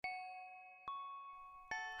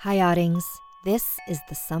Hi, Ottings. This is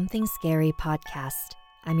the Something Scary podcast.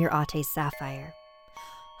 I'm your Ate Sapphire.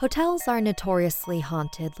 Hotels are notoriously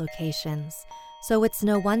haunted locations, so it's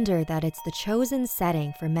no wonder that it's the chosen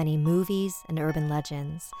setting for many movies and urban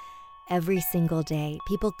legends. Every single day,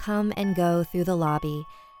 people come and go through the lobby,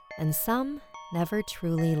 and some never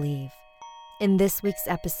truly leave. In this week's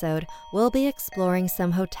episode, we'll be exploring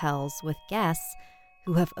some hotels with guests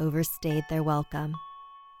who have overstayed their welcome.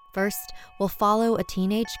 First, we'll follow a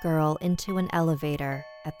teenage girl into an elevator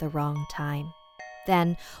at the wrong time.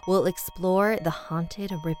 Then, we'll explore the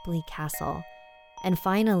haunted Ripley Castle. And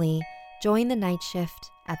finally, join the night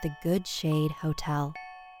shift at the Good Shade Hotel.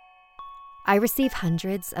 I receive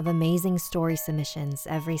hundreds of amazing story submissions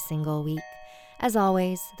every single week. As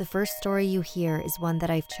always, the first story you hear is one that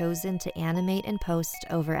I've chosen to animate and post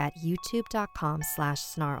over at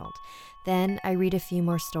youtube.com/snarled. Then I read a few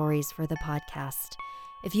more stories for the podcast.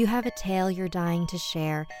 If you have a tale you're dying to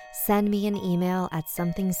share, send me an email at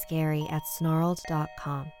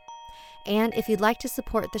somethingscary@snarled.com. And if you'd like to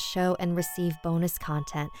support the show and receive bonus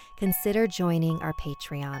content, consider joining our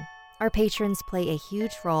Patreon. Our patrons play a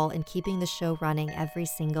huge role in keeping the show running every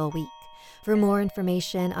single week. For more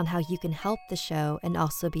information on how you can help the show and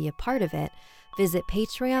also be a part of it, visit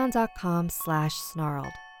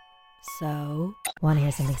patreon.com/snarled. So, want to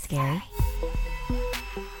hear something scary?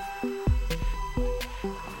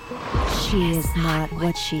 She is not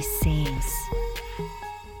what she seems.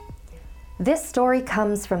 This story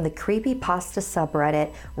comes from the creepypasta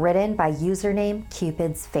subreddit written by username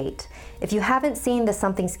Cupid's Fate. If you haven't seen the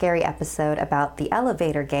Something Scary episode about the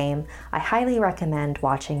elevator game, I highly recommend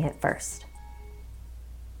watching it first.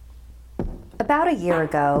 About a year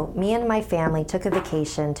ago, me and my family took a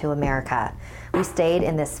vacation to America. We stayed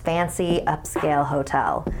in this fancy upscale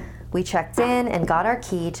hotel. We checked in and got our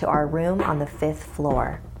key to our room on the 5th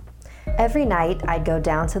floor. Every night, I'd go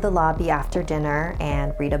down to the lobby after dinner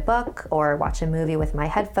and read a book or watch a movie with my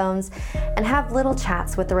headphones and have little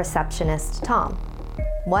chats with the receptionist, Tom.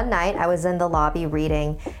 One night, I was in the lobby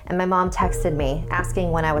reading, and my mom texted me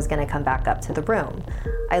asking when I was going to come back up to the room.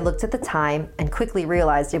 I looked at the time and quickly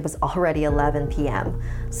realized it was already 11 p.m.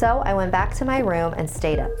 So I went back to my room and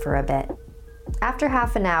stayed up for a bit. After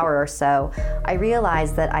half an hour or so, I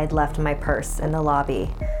realized that I'd left my purse in the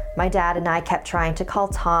lobby. My dad and I kept trying to call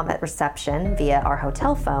Tom at reception via our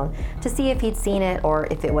hotel phone to see if he'd seen it or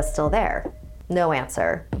if it was still there. No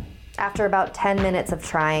answer. After about 10 minutes of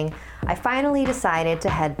trying, I finally decided to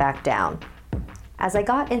head back down. As I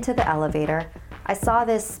got into the elevator, I saw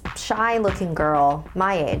this shy-looking girl,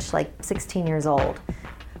 my age, like 16 years old.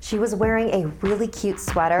 She was wearing a really cute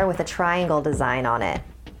sweater with a triangle design on it.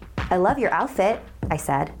 "I love your outfit," I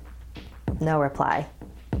said. No reply.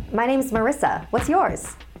 "My name's Marissa. What's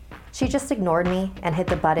yours?" She just ignored me and hit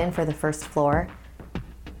the button for the 1st floor.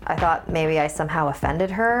 I thought maybe I somehow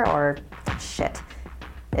offended her or shit.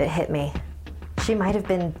 It hit me. She might have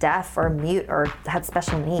been deaf or mute or had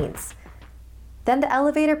special needs. Then the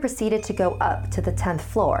elevator proceeded to go up to the 10th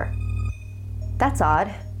floor. "That's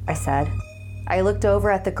odd," I said. I looked over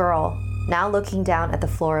at the girl, now looking down at the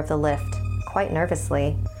floor of the lift, quite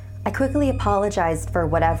nervously. I quickly apologized for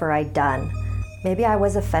whatever I'd done. Maybe I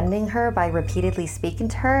was offending her by repeatedly speaking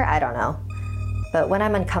to her, I don't know. But when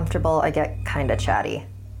I'm uncomfortable, I get kinda chatty.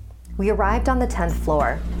 We arrived on the 10th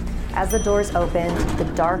floor. As the doors opened, the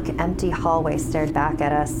dark, empty hallway stared back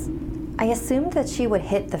at us. I assumed that she would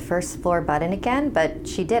hit the 1st floor button again, but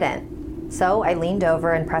she didn't. So I leaned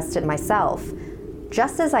over and pressed it myself.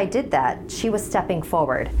 Just as I did that, she was stepping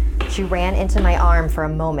forward. She ran into my arm for a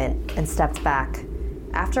moment and stepped back.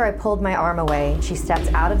 After I pulled my arm away, she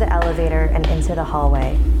stepped out of the elevator and into the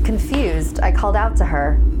hallway. Confused, I called out to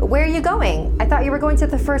her, "Where are you going? I thought you were going to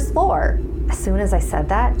the 1st floor." As soon as I said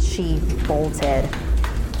that, she bolted.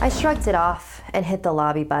 I shrugged it off and hit the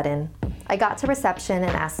lobby button. I got to reception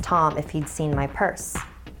and asked Tom if he'd seen my purse.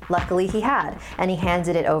 Luckily he had, and he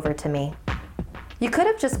handed it over to me. "You could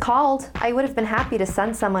have just called. I would have been happy to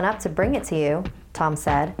send someone up to bring it to you," Tom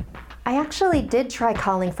said. "I actually did try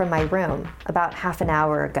calling from my room about half an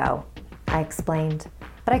hour ago," I explained,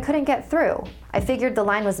 "but I couldn't get through. I figured the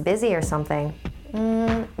line was busy or something."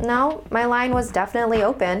 No, my line was definitely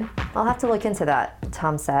open. I'll have to look into that,"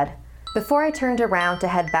 Tom said. Before I turned around to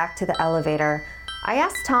head back to the elevator, I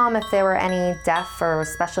asked Tom if there were any deaf or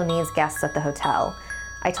special needs guests at the hotel.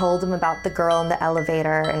 I told him about the girl in the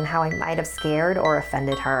elevator and how I might have scared or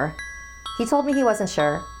offended her. He told me he wasn't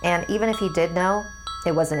sure, and even if he did know,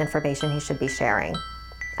 it wasn't information he should be sharing.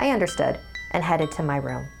 I understood and headed to my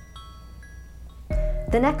room.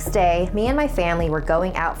 The next day, me and my family were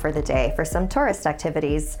going out for the day for some tourist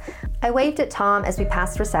activities. I waved at Tom as we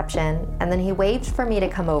passed reception, and then he waved for me to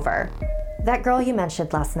come over. "That girl you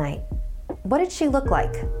mentioned last night, what did she look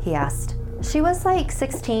like?" he asked. "She was like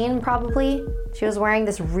 16, probably. She was wearing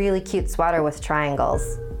this really cute sweater with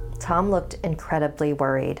triangles." Tom looked incredibly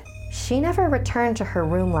worried. "She never returned to her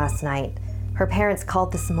room last night. Her parents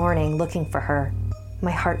called this morning looking for her."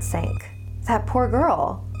 My heart sank. That poor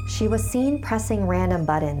girl. "She was seen pressing random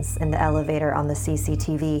buttons in the elevator on the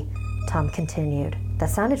CCTV, Tom continued. "That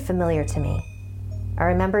sounded familiar to me. I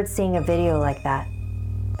remembered seeing a video like that.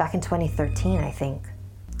 Back in 2013, I think."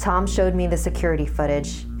 Tom showed me the security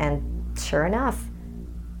footage, and sure enough,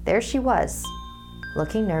 there she was,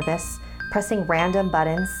 looking nervous, pressing random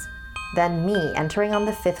buttons, then me entering on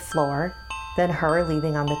the 5th floor, then her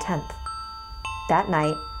leaving on the 10th. That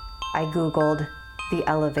night, I Googled the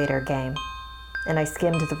elevator game, and I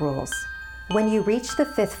skimmed the rules. When you reach the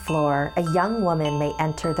 5th floor, a young woman may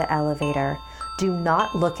enter the elevator. Do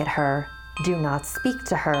not look at her. Do not speak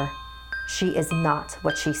to her. She is not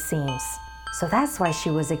what she seems. So that's why she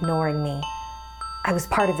was ignoring me. I was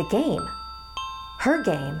part of the game. Her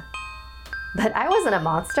game. But I wasn't a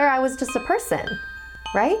monster, I was just a person,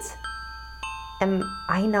 right? Am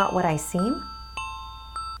I not what I seem?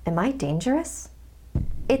 Am I dangerous?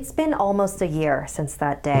 It's been almost a year since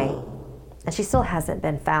that day, and she still hasn't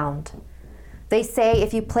been found. They say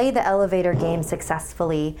if you play the elevator game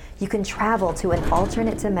successfully, you can travel to an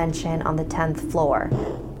alternate dimension on the 10th floor.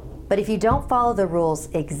 But if you don't follow the rules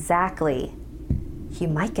exactly, you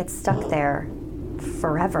might get stuck there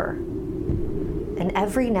forever. And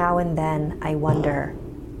every now and then I wonder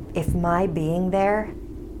if my being there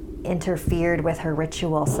interfered with her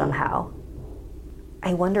ritual somehow.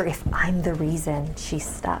 I wonder if I'm the reason she's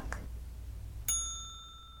stuck.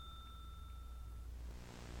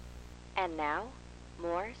 And now,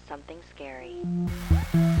 more Something Scary.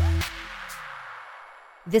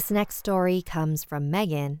 This next story comes from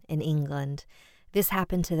Megan in England. This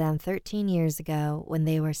happened to them 13 years ago when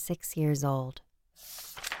they were 6 years old.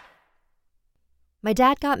 My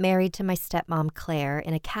dad got married to my stepmom Claire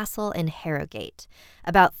in a castle in Harrogate.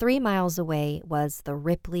 About 3 miles away was the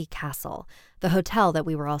Ripley Castle, the hotel that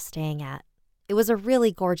we were all staying at. It was a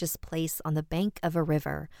really gorgeous place on the bank of a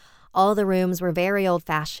river. All the rooms were very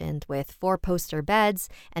old-fashioned with 4-poster beds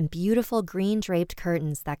and beautiful green draped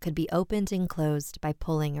curtains that could be opened and closed by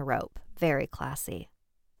pulling a rope. Very classy.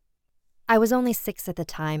 I was only 6 at the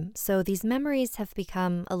time, so these memories have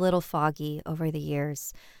become a little foggy over the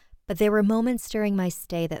years. But there were moments during my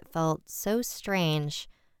stay that felt so strange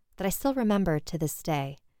that I still remember to this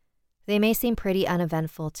day. They may seem pretty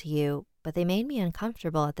uneventful to you, but they made me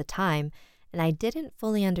uncomfortable at the time, and I didn't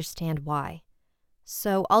fully understand why.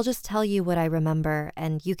 So I'll just tell you what I remember,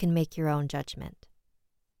 and you can make your own judgment.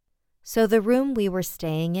 So the room we were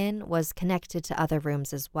staying in was connected to other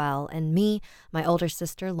rooms as well, and me, my older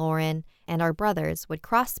sister Lauren, and our brothers would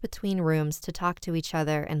cross between rooms to talk to each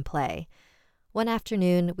other and play. One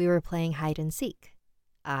afternoon, we were playing hide and seek.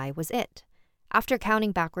 I was it. After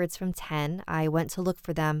counting backwards from 10, I went to look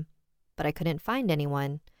for them, but I couldn't find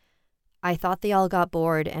anyone. I thought they all got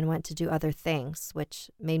bored and went to do other things, which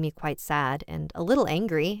made me quite sad and a little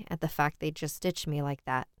angry at the fact they'd just ditched me like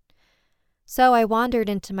that. So I wandered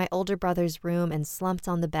into my older brother's room and slumped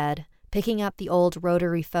on the bed, picking up the old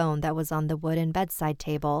rotary phone that was on the wooden bedside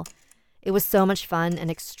table. It was so much fun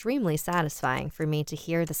and extremely satisfying for me to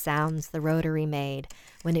hear the sounds the rotary made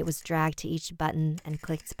when it was dragged to each button and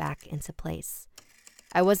clicked back into place.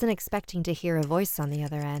 I wasn't expecting to hear a voice on the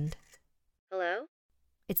other end. Hello?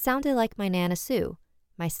 It sounded like my Nana Sue,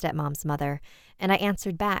 my stepmom's mother, and I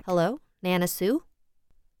answered back, "Hello, Nana Sue?"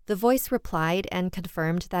 The voice replied and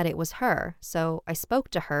confirmed that it was her, so I spoke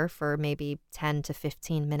to her for maybe 10 to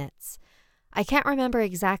 15 minutes. I can't remember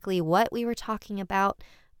exactly what we were talking about,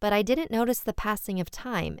 but I didn't notice the passing of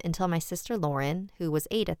time until my sister Lauren, who was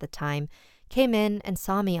 8 at the time, came in and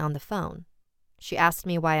saw me on the phone. She asked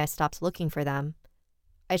me why I stopped looking for them.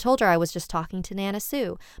 I told her I was just talking to Nana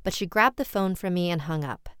Sue, but she grabbed the phone from me and hung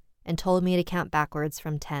up, and told me to count backwards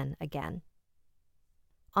from 10 again.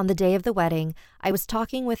 On the day of the wedding, I was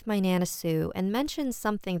talking with my Nana Sue and mentioned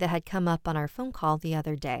something that had come up on our phone call the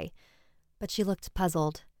other day, but she looked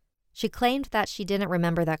puzzled. She claimed that she didn't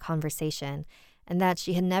remember that conversation, and that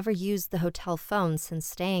she had never used the hotel phone since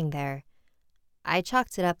staying there. I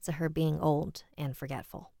chalked it up to her being old and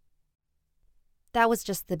forgetful. That was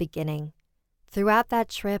just the beginning. Throughout that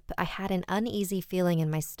trip, I had an uneasy feeling in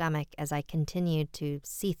my stomach as I continued to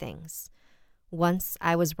see things. Once,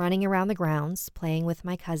 I was running around the grounds, playing with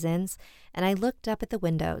my cousins, and I looked up at the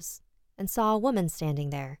windows and saw a woman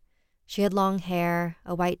standing there. She had long hair,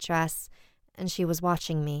 a white dress, and she was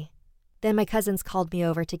watching me. Then my cousins called me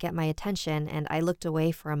over to get my attention, and I looked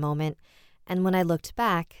away for a moment, and when I looked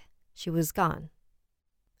back, she was gone.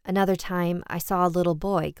 Another time, I saw a little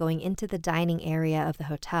boy going into the dining area of the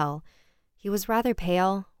hotel. He was rather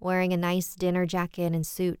pale, wearing a nice dinner jacket and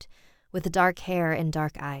suit, with dark hair and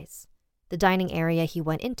dark eyes. The dining area he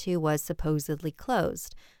went into was supposedly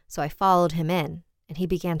closed, so I followed him in, and he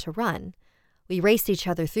began to run. We raced each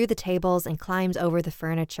other through the tables and climbed over the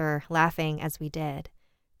furniture, laughing as we did.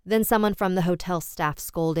 Then someone from the hotel staff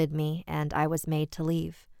scolded me, and I was made to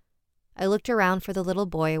leave. I looked around for the little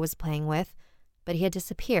boy I was playing with, but he had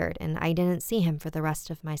disappeared, and I didn't see him for the rest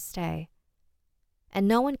of my stay. And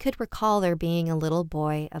no one could recall there being a little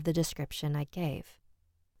boy of the description I gave.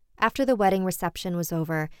 After the wedding reception was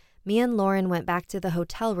over, me and Lauren went back to the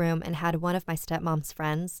hotel room and had one of my stepmom's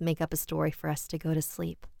friends make up a story for us to go to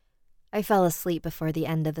sleep. I fell asleep before the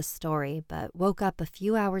end of the story, but woke up a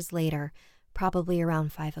few hours later, probably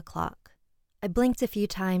around 5 o'clock. I blinked a few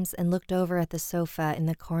times and looked over at the sofa in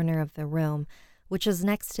the corner of the room, which was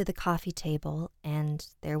next to the coffee table, and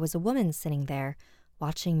there was a woman sitting there,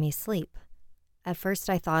 watching me sleep. At first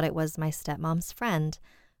I thought it was my stepmom's friend,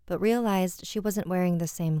 but realized she wasn't wearing the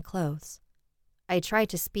same clothes. I tried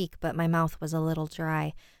to speak, but my mouth was a little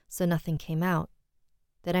dry, so nothing came out.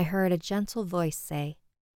 Then I heard a gentle voice say,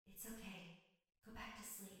 "It's okay. Go back to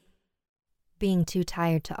sleep." Being too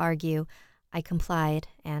tired to argue, I complied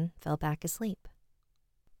and fell back asleep.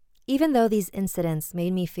 Even though these incidents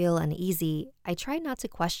made me feel uneasy, I tried not to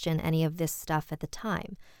question any of this stuff at the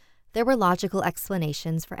time. There were logical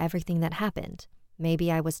explanations for everything that happened.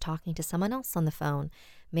 Maybe I was talking to someone else on the phone.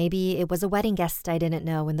 Maybe it was a wedding guest I didn't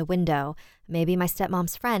know in the window. Maybe my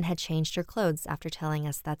stepmom's friend had changed her clothes after telling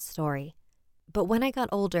us that story. But when I got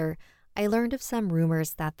older, I learned of some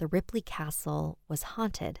rumors that the Ripley Castle was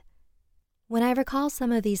haunted. When I recall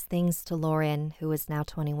some of these things to Lauren, who is now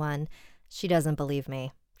 21, she doesn't believe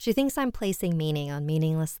me. She thinks I'm placing meaning on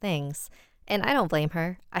meaningless things, and I don't blame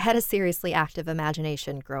her. I had a seriously active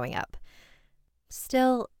imagination growing up.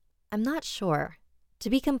 Still, I'm not sure. To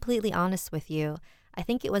be completely honest with you, I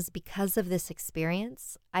think it was because of this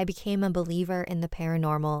experience I became a believer in the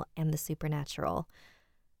paranormal and the supernatural.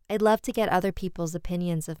 I'd love to get other people's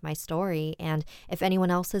opinions of my story, and if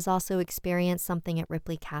anyone else has also experienced something at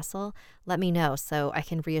Ripley Castle, let me know so I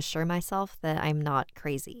can reassure myself that I'm not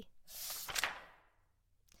crazy.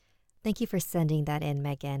 Thank you for sending that in,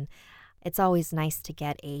 Megan. It's always nice to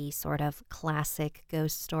get a sort of classic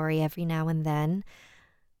ghost story every now and then.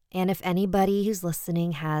 And if anybody who's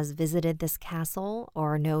listening has visited this castle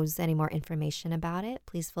or knows any more information about it,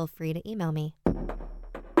 please feel free to email me.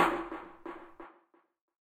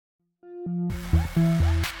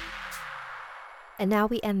 And now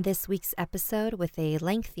we end this week's episode with a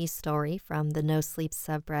lengthy story from the No Sleep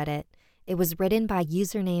subreddit. It was written by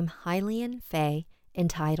username Hylian Faye,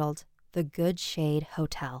 entitled The Good Shade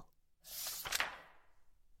Hotel.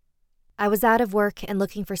 I was out of work and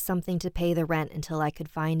looking for something to pay the rent until I could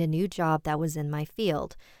find a new job that was in my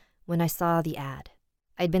field when I saw the ad.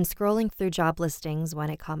 I'd been scrolling through job listings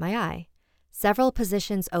when it caught my eye. Several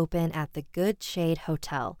positions open at the Good Shade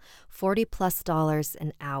Hotel, $40+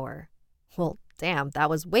 an hour. Well, damn, that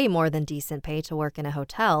was way more than decent pay to work in a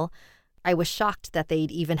hotel. I was shocked that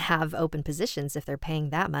they'd even have open positions if they're paying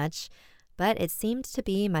that much, but it seemed to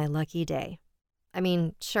be my lucky day. I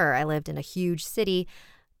mean, sure, I lived in a huge city,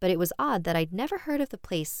 but it was odd that I'd never heard of the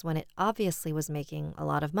place when it obviously was making a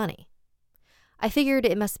lot of money. I figured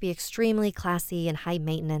it must be extremely classy and high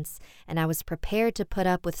maintenance, and I was prepared to put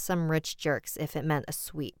up with some rich jerks if it meant a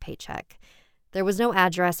sweet paycheck. There was no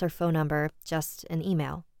address or phone number, just an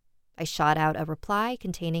email. I shot out a reply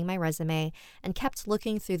containing my resume and kept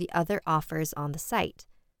looking through the other offers on the site.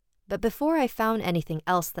 But before I found anything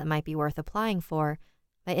else that might be worth applying for,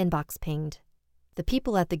 my inbox pinged. The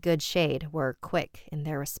people at the Good Shade were quick in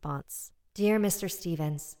their response. Dear Mr.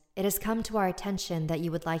 Stevens, it has come to our attention that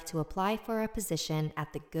you would like to apply for a position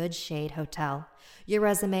at the Good Shade Hotel. Your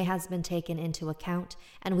resume has been taken into account,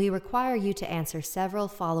 and we require you to answer several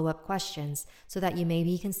follow-up questions so that you may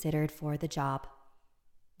be considered for the job.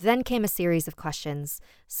 Then came a series of questions.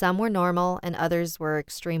 Some were normal, and others were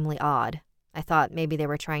extremely odd. I thought maybe they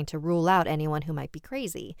were trying to rule out anyone who might be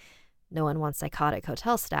crazy. No one wants psychotic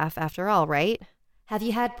hotel staff, after all, right? Have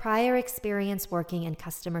you had prior experience working in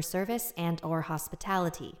customer service and/or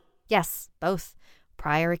hospitality? Yes, both.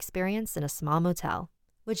 Prior experience in a small motel.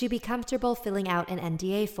 Would you be comfortable filling out an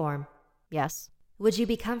NDA form? Yes. Would you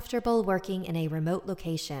be comfortable working in a remote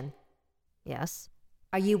location? Yes.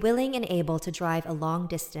 Are you willing and able to drive a long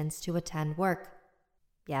distance to attend work?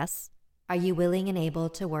 Yes. Are you willing and able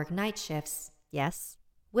to work night shifts? Yes.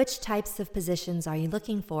 Which types of positions are you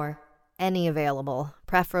looking for? Any available,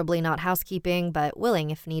 preferably not housekeeping, but willing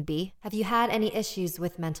if need be. Have you had any issues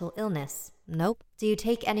with mental illness? Nope. Do you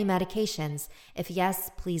take any medications? If yes,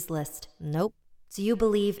 please list. Nope. Do you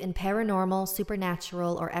believe in paranormal,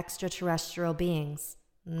 supernatural, or extraterrestrial beings?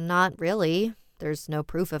 Not really. There's no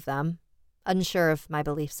proof of them. Unsure of my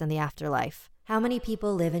beliefs in the afterlife. How many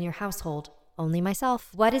people live in your household? Only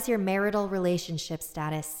myself. What is your marital relationship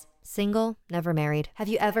status? Single, never married. Have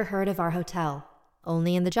you ever heard of our hotel?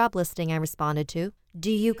 Only in the job listing I responded to.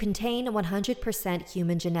 Do you contain 100%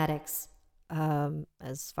 human genetics?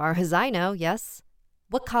 As far as I know, yes.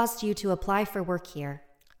 What caused you to apply for work here?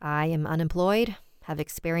 I am unemployed, have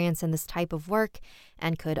experience in this type of work,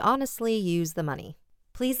 and could honestly use the money.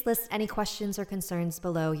 Please list any questions or concerns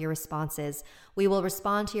below your responses. We will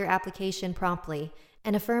respond to your application promptly.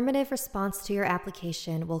 An affirmative response to your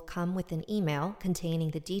application will come with an email containing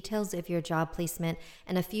the details of your job placement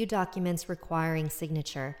and a few documents requiring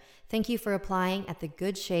signature. Thank you for applying at the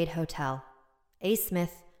Good Shade Hotel. A.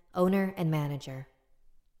 Smith, owner and manager.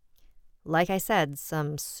 Like I said,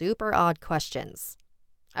 some super odd questions.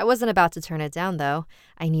 I wasn't about to turn it down, though.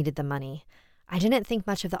 I needed the money. I didn't think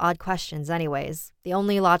much of the odd questions anyways. The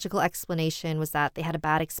only logical explanation was that they had a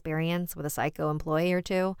bad experience with a psycho employee or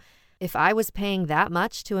two. If I was paying that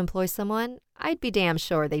much to employ someone, I'd be damn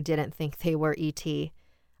sure they didn't think they were E.T.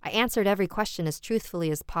 I answered every question as truthfully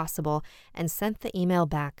as possible and sent the email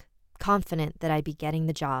back, confident that I'd be getting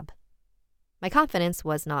the job. My confidence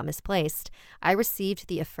was not misplaced. I received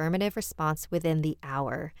the affirmative response within the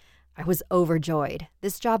hour. I was overjoyed.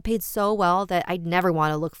 This job paid so well that I'd never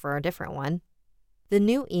want to look for a different one. The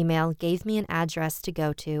new email gave me an address to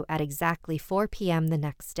go to at exactly 4 p.m. the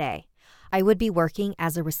next day. I would be working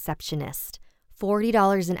as a receptionist,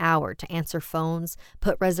 $40 an hour to answer phones,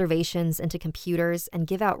 put reservations into computers, and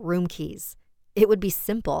give out room keys. It would be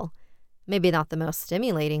simple. Maybe not the most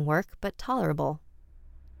stimulating work, but tolerable.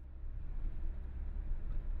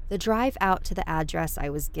 The drive out to the address I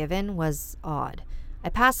was given was odd. I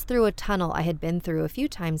passed through a tunnel I had been through a few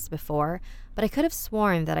times before, but I could have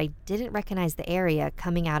sworn that I didn't recognize the area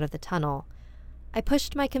coming out of the tunnel. I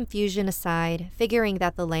pushed my confusion aside, figuring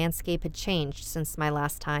that the landscape had changed since my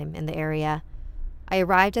last time in the area. I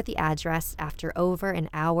arrived at the address after over an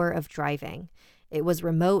hour of driving. It was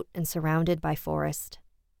remote and surrounded by forest.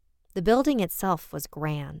 The building itself was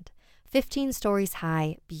grand. 15 stories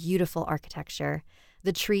high, beautiful architecture.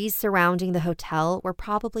 The trees surrounding the hotel were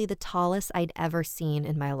probably the tallest I'd ever seen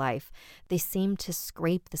in my life. They seemed to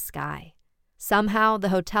scrape the sky. Somehow, the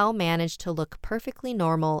hotel managed to look perfectly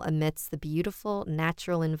normal amidst the beautiful,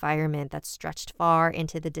 natural environment that stretched far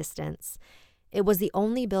into the distance. It was the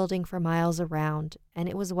only building for miles around, and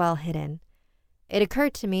it was well hidden. It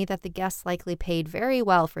occurred to me that the guests likely paid very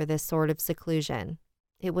well for this sort of seclusion.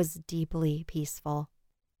 It was deeply peaceful.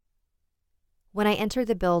 When I entered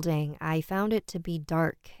the building, I found it to be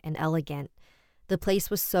dark and elegant. The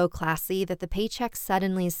place was so classy that the paycheck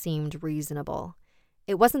suddenly seemed reasonable.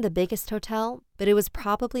 It wasn't the biggest hotel, but it was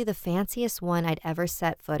probably the fanciest one I'd ever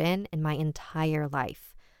set foot in my entire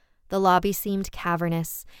life. The lobby seemed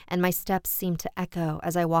cavernous, and my steps seemed to echo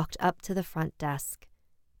as I walked up to the front desk.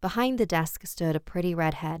 Behind the desk stood a pretty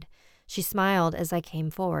redhead. She smiled as I came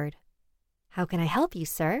forward. "How can I help you,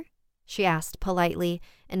 sir?" she asked politely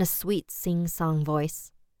in a sweet sing-song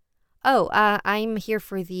voice. "Oh, I'm here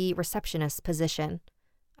for the receptionist position."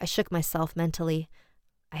 I shook myself mentally.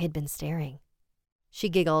 I had been staring. She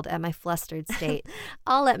giggled at my flustered state.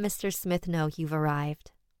 "I'll let Mr. Smith know you've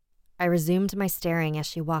arrived." I resumed my staring as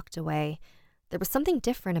she walked away. There was something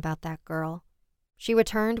different about that girl. She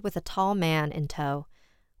returned with a tall man in tow.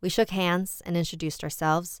 We shook hands and introduced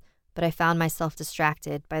ourselves, but I found myself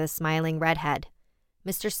distracted by the smiling redhead.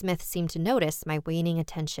 Mr. Smith seemed to notice my waning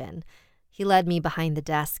attention. He led me behind the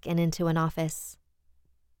desk and into an office.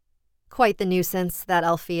 "Quite the nuisance, that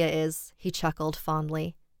Althea is," he chuckled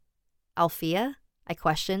fondly. "Althea?" I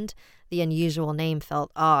questioned. The unusual name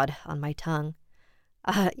felt odd on my tongue.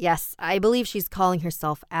 Yes, I believe she's calling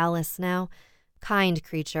herself Alice now. Kind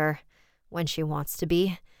creature, when she wants to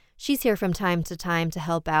be. She's here from time to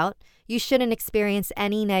help out. You shouldn't experience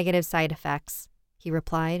any negative side effects," he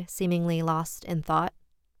replied, seemingly lost in thought.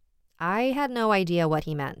 I had no idea what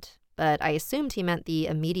he meant, but I assumed he meant the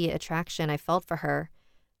immediate attraction I felt for her.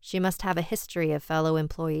 She must have a history of fellow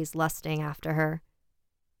employees lusting after her.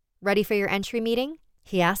 "Ready for your entry meeting?"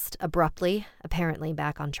 he asked abruptly, apparently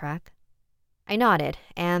back on track. I nodded,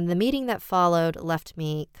 and the meeting that followed left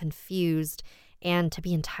me confused and, to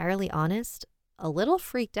be entirely honest, a little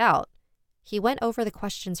freaked out. He went over the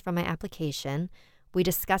questions from my application. We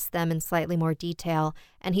discussed them in slightly more detail,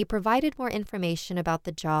 and he provided more information about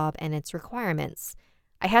the job and its requirements.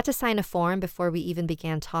 I had to sign a form before we even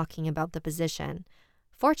began talking about the position.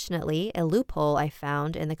 Fortunately, a loophole I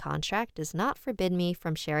found in the contract does not forbid me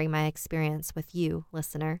from sharing my experience with you,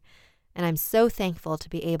 listener, and I'm so thankful to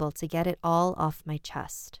be able to get it all off my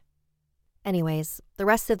chest. Anyways, the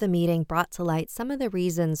rest of the meeting brought to light some of the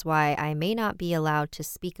reasons why I may not be allowed to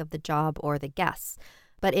speak of the job or the guests,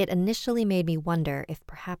 but it initially made me wonder if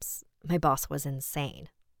perhaps my boss was insane.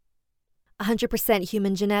 100%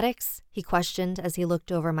 human genetics? He questioned as he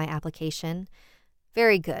looked over my application.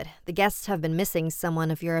 Very good. The guests have been missing someone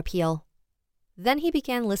of your appeal. Then he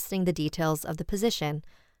began listing the details of the position.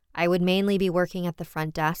 I would mainly be working at the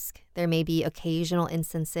front desk. There may be occasional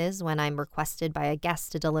instances when I'm requested by a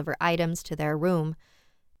guest to deliver items to their room.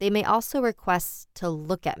 They may also request to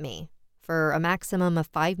look at me for a maximum of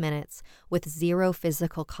 5 minutes with 0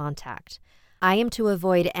 physical contact. I am to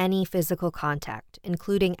avoid any physical contact,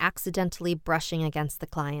 including accidentally brushing against the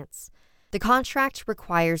clients. The contract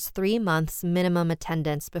requires 3 months minimum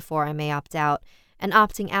attendance before I may opt out, and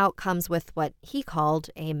opting out comes with what he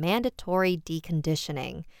called a mandatory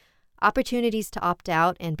deconditioning. Opportunities to opt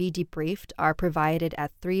out and be debriefed are provided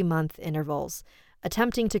at 3-month intervals.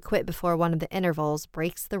 Attempting to quit before one of the intervals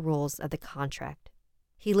breaks the rules of the contract.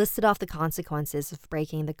 He listed off the consequences of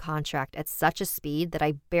breaking the contract at such a speed that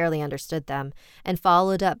I barely understood them, and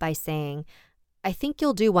followed up by saying, "I think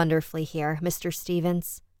you'll do wonderfully here, Mr.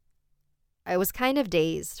 Stevens." I was kind of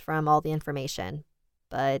dazed from all the information,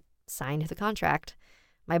 but signed the contract.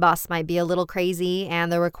 My boss might be a little crazy,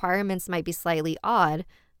 and the requirements might be slightly odd,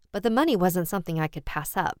 but the money wasn't something I could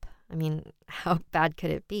pass up. I mean, how bad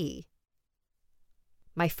could it be?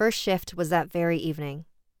 My first shift was that very evening.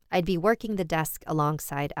 I'd be working the desk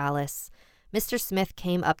alongside Alice. Mr. Smith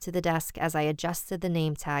came up to the desk as I adjusted the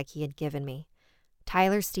name tag he had given me.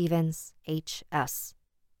 Tyler Stevens, H.S.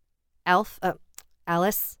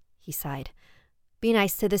 Alice, he sighed. Be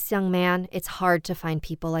nice to this young man. It's hard to find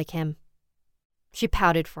people like him. She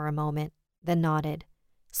pouted for a moment, then nodded.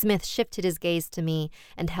 Smith shifted his gaze to me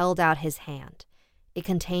and held out his hand. It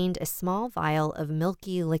contained a small vial of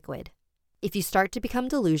milky liquid. If you start to become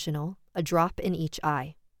delusional, a drop in each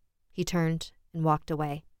eye. He turned and walked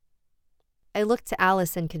away. I looked to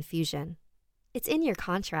Alice in confusion. It's in your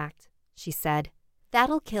contract, she said.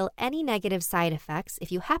 That'll kill any negative side effects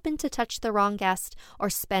if you happen to touch the wrong guest or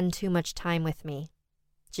spend too much time with me.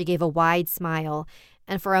 She gave a wide smile,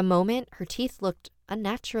 and for a moment her teeth looked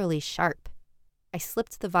unnaturally sharp. I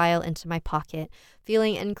slipped the vial into my pocket,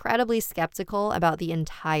 feeling incredibly skeptical about the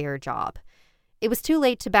entire job. It was too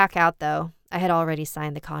late to back out, though. I had already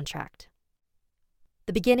signed the contract.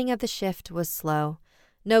 The beginning of the shift was slow.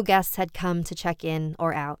 No guests had come to check in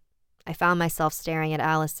or out. I found myself staring at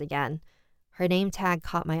Alice again. Her name tag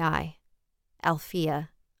caught my eye. Althea,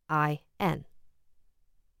 I.N.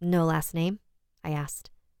 No last name? I asked.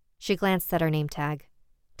 She glanced at her name tag.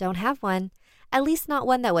 Don't have one. At least not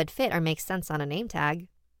one that would fit or make sense on a name tag.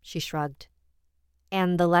 She shrugged.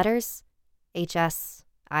 And the letters? H.S.,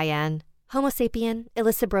 I.N. Homo sapien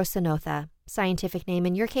illicibrosinotha. Scientific name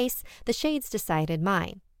in your case, the shades decided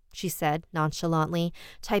mine, she said nonchalantly,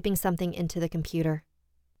 typing something into the computer.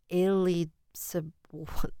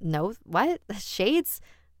 No, what? Shades?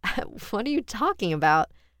 What are you talking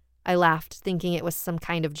about? I laughed, thinking it was some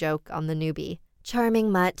kind of joke on the newbie.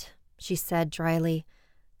 Charming mutt, she said dryly.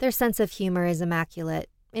 Their sense of humor is immaculate.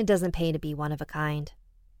 It doesn't pay to be one of a kind.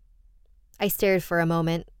 I stared for a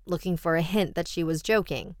moment, looking for a hint that she was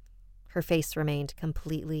joking. Her face remained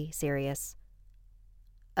completely serious.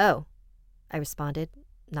 Oh, I responded,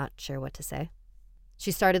 not sure what to say.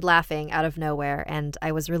 She started laughing out of nowhere, and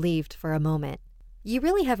I was relieved for a moment. You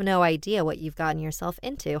really have no idea what you've gotten yourself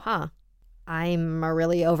into, huh? I'm a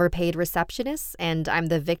really overpaid receptionist, and I'm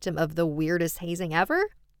the victim of the weirdest hazing ever?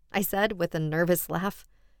 I said with a nervous laugh.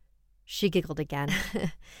 She giggled again.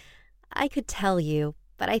 I could tell you,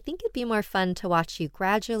 but I think it'd be more fun to watch you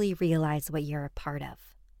gradually realize what you're a part of.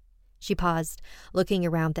 She paused, looking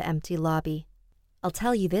around the empty lobby. I'll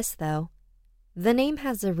tell you this, though. The name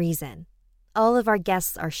has a reason. All of our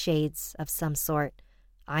guests are shades of some sort.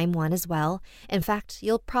 I'm one as well. In fact,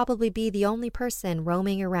 you'll probably be the only person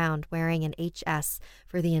roaming around wearing an HS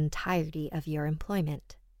for the entirety of your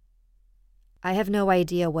employment. I have no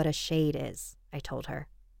idea what a shade is, I told her.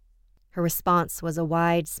 Her response was a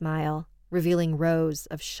wide smile, revealing rows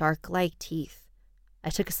of shark-like teeth. I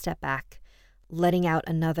took a step back, letting out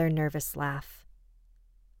another nervous laugh.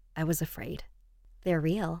 I was afraid. They're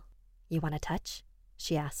real. You want to touch?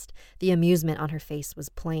 She asked. The amusement on her face was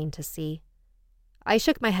plain to see. I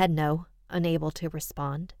shook my head no, unable to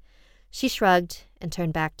respond. She shrugged and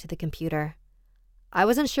turned back to the computer. I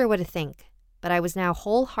wasn't sure what to think, but I was now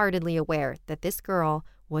wholeheartedly aware that this girl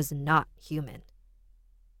was not human.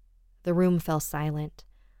 The room fell silent.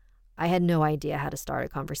 I had no idea how to start a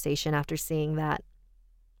conversation after seeing that.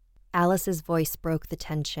 Alice's voice broke the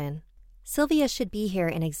tension. Sylvia should be here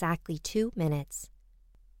in exactly 2 minutes.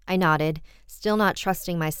 I nodded, still not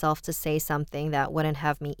trusting myself to say something that wouldn't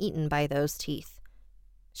have me eaten by those teeth.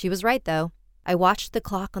 She was right, though. I watched the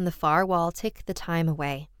clock on the far wall tick the time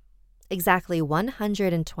away. Exactly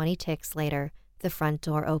 120 ticks later, the front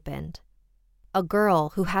door opened. A girl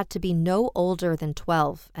who had to be no older than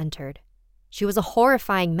 12 entered. She was a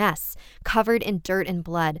horrifying mess, covered in dirt and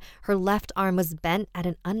blood. Her left arm was bent at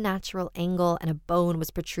an unnatural angle and a bone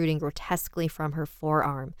was protruding grotesquely from her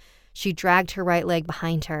forearm. She dragged her right leg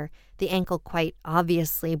behind her, the ankle quite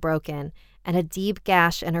obviously broken, and a deep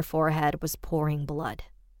gash in her forehead was pouring blood.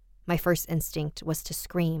 My first instinct was to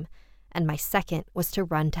scream, and my second was to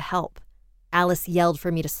run to help. Alice yelled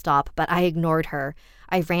for me to stop, but I ignored her.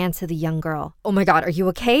 I ran to the young girl. "Oh my God, are you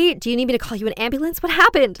okay? Do you need me to call you an ambulance? What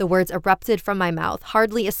happened?" The words erupted from my mouth,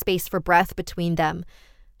 hardly a space for breath between them.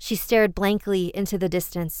 She stared blankly into the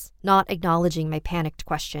distance, not acknowledging my panicked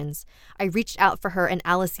questions. I reached out for her and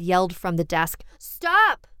Alice yelled from the desk,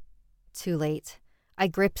 "Stop!" Too late. I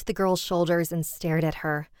gripped the girl's shoulders and stared at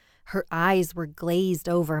her. Her eyes were glazed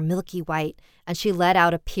over, milky white, and she let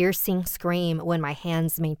out a piercing scream when my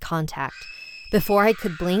hands made contact. Before I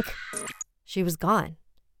could blink, she was gone.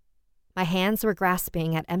 My hands were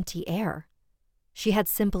grasping at empty air. She had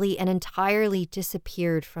simply and entirely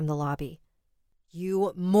disappeared from the lobby.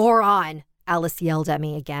 "You moron!" Alice yelled at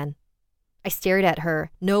me again. I stared at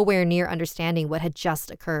her, nowhere near understanding what had just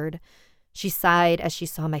occurred. She sighed as she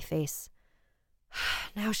saw my face.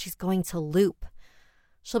 "Now she's going to loop.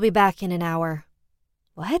 She'll be back in an hour."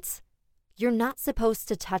 "What?" "You're not supposed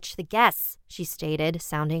to touch the guests," she stated,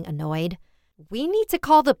 sounding annoyed. "We need to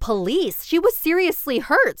call the police. She was seriously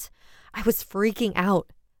hurt." I was freaking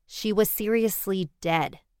out. "She was seriously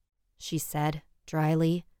dead," she said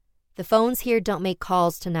dryly. "The phones here don't make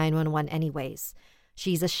calls to 911 anyways.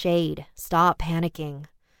 She's a shade. Stop panicking.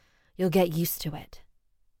 You'll get used to it."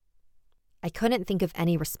 I couldn't think of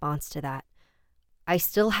any response to that. I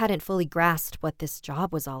still hadn't fully grasped what this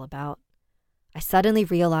job was all about. I suddenly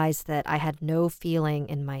realized that I had no feeling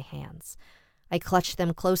in my hands. I clutched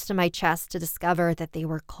them close to my chest to discover that they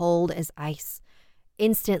were cold as ice.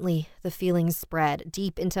 Instantly, the feeling spread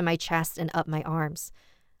deep into my chest and up my arms.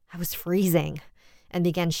 I was freezing and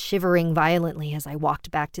began shivering violently as I walked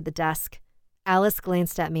back to the desk. Alice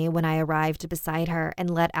glanced at me when I arrived beside her and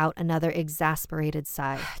let out another exasperated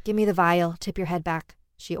sigh. "Give me the vial. Tip your head back,"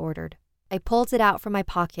 she ordered. I pulled it out from my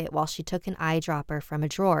pocket while she took an eyedropper from a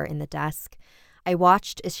drawer in the desk. I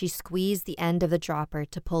watched as she squeezed the end of the dropper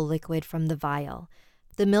to pull liquid from the vial.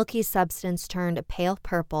 The milky substance turned a pale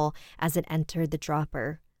purple as it entered the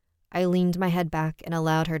dropper. I leaned my head back and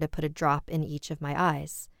allowed her to put a drop in each of my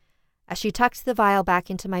eyes. As she tucked the vial back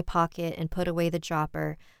into my pocket and put away the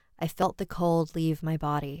dropper, I felt the cold leave my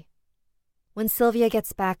body. "When Sylvia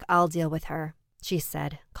gets back, I'll deal with her," she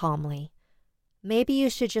said calmly. "Maybe you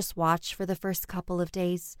should just watch for the first couple of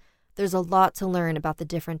days. There's a lot to learn about the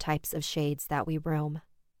different types of shades that we roam."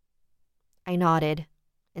 I nodded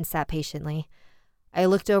and sat patiently. I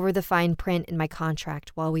looked over the fine print in my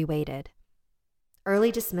contract while we waited.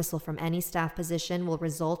 Early dismissal from any staff position will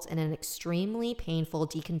result in an extremely painful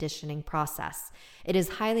deconditioning process. It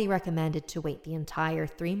is highly recommended to wait the entire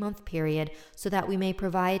 3-month period so that we may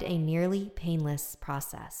provide a nearly painless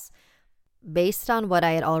process. Based on what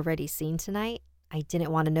I had already seen tonight, I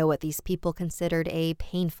didn't want to know what these people considered a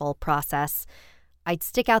painful process. I'd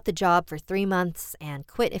stick out the job for 3 months and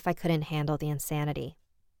quit if I couldn't handle the insanity.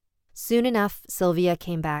 Soon enough, Sylvia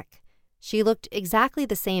came back. She looked exactly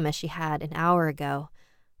the same as she had an hour ago.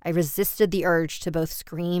 I resisted the urge to both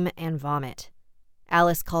scream and vomit.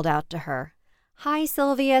 Alice called out to her. "Hi,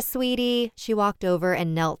 Sylvia, sweetie." She walked over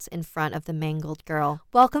and knelt in front of the mangled girl.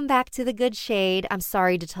 "Welcome back to the good shade. I'm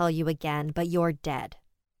sorry to tell you again, but you're dead."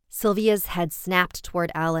 Sylvia's head snapped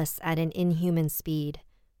toward Alice at an inhuman speed.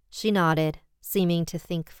 She nodded, seeming to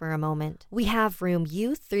think for a moment. "We have room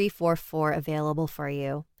U344 available for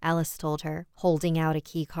you," Alice told her, holding out a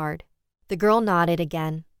key card. The girl nodded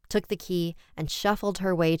again, took the key, and shuffled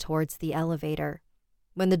her way towards the elevator.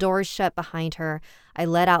 When the doors shut behind her, I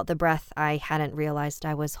let out the breath I hadn't realized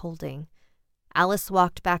I was holding. Alice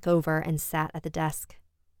walked back over and sat at the desk.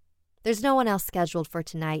 "There's no one else scheduled for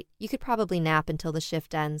tonight. You could probably nap until the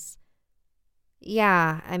shift ends."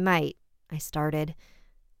 "Yeah, I might," I started.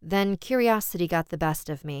 Then curiosity got the best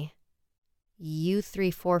of me.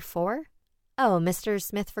 U344? Oh, Mr.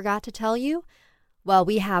 Smith forgot to tell you? Well,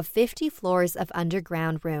 we have 50 floors of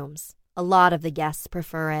underground rooms. A lot of the guests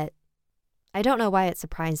prefer it. I don't know why it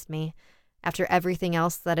surprised me. After everything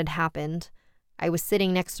else that had happened, I was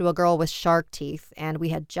sitting next to a girl with shark teeth, and we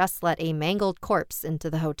had just let a mangled corpse into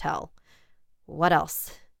the hotel. What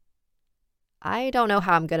else? I don't know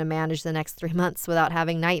how I'm going to manage the next 3 months without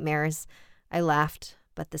having nightmares. I laughed,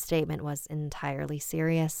 but the statement was entirely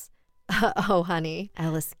serious. Oh, honey,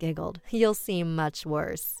 Alice giggled. You'll seem much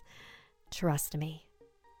worse. Trust me.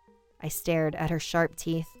 I stared at her sharp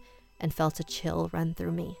teeth and felt a chill run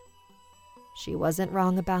through me. She wasn't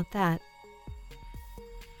wrong about that.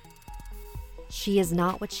 She Is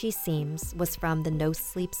Not What She Seems was from the No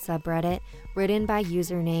Sleep subreddit, written by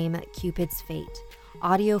username Cupid's Fate.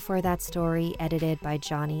 Audio for that story edited by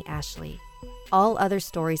Johnny Ashley. All other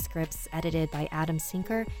story scripts edited by Adam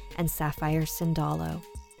Sinker and Sapphire Sindalo.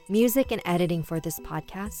 Music and editing for this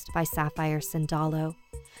podcast by Sapphire Sindalo.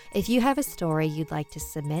 If you have a story you'd like to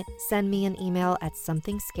submit, send me an email at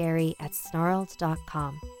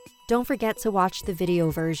somethingscary@snarled.com. Don't forget to watch the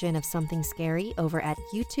video version of Something Scary over at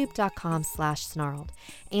youtube.com/snarled.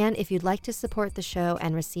 And if you'd like to support the show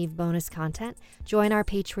and receive bonus content, join our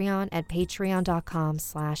Patreon at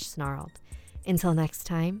patreon.com/snarled. Until next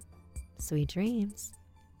time, sweet dreams.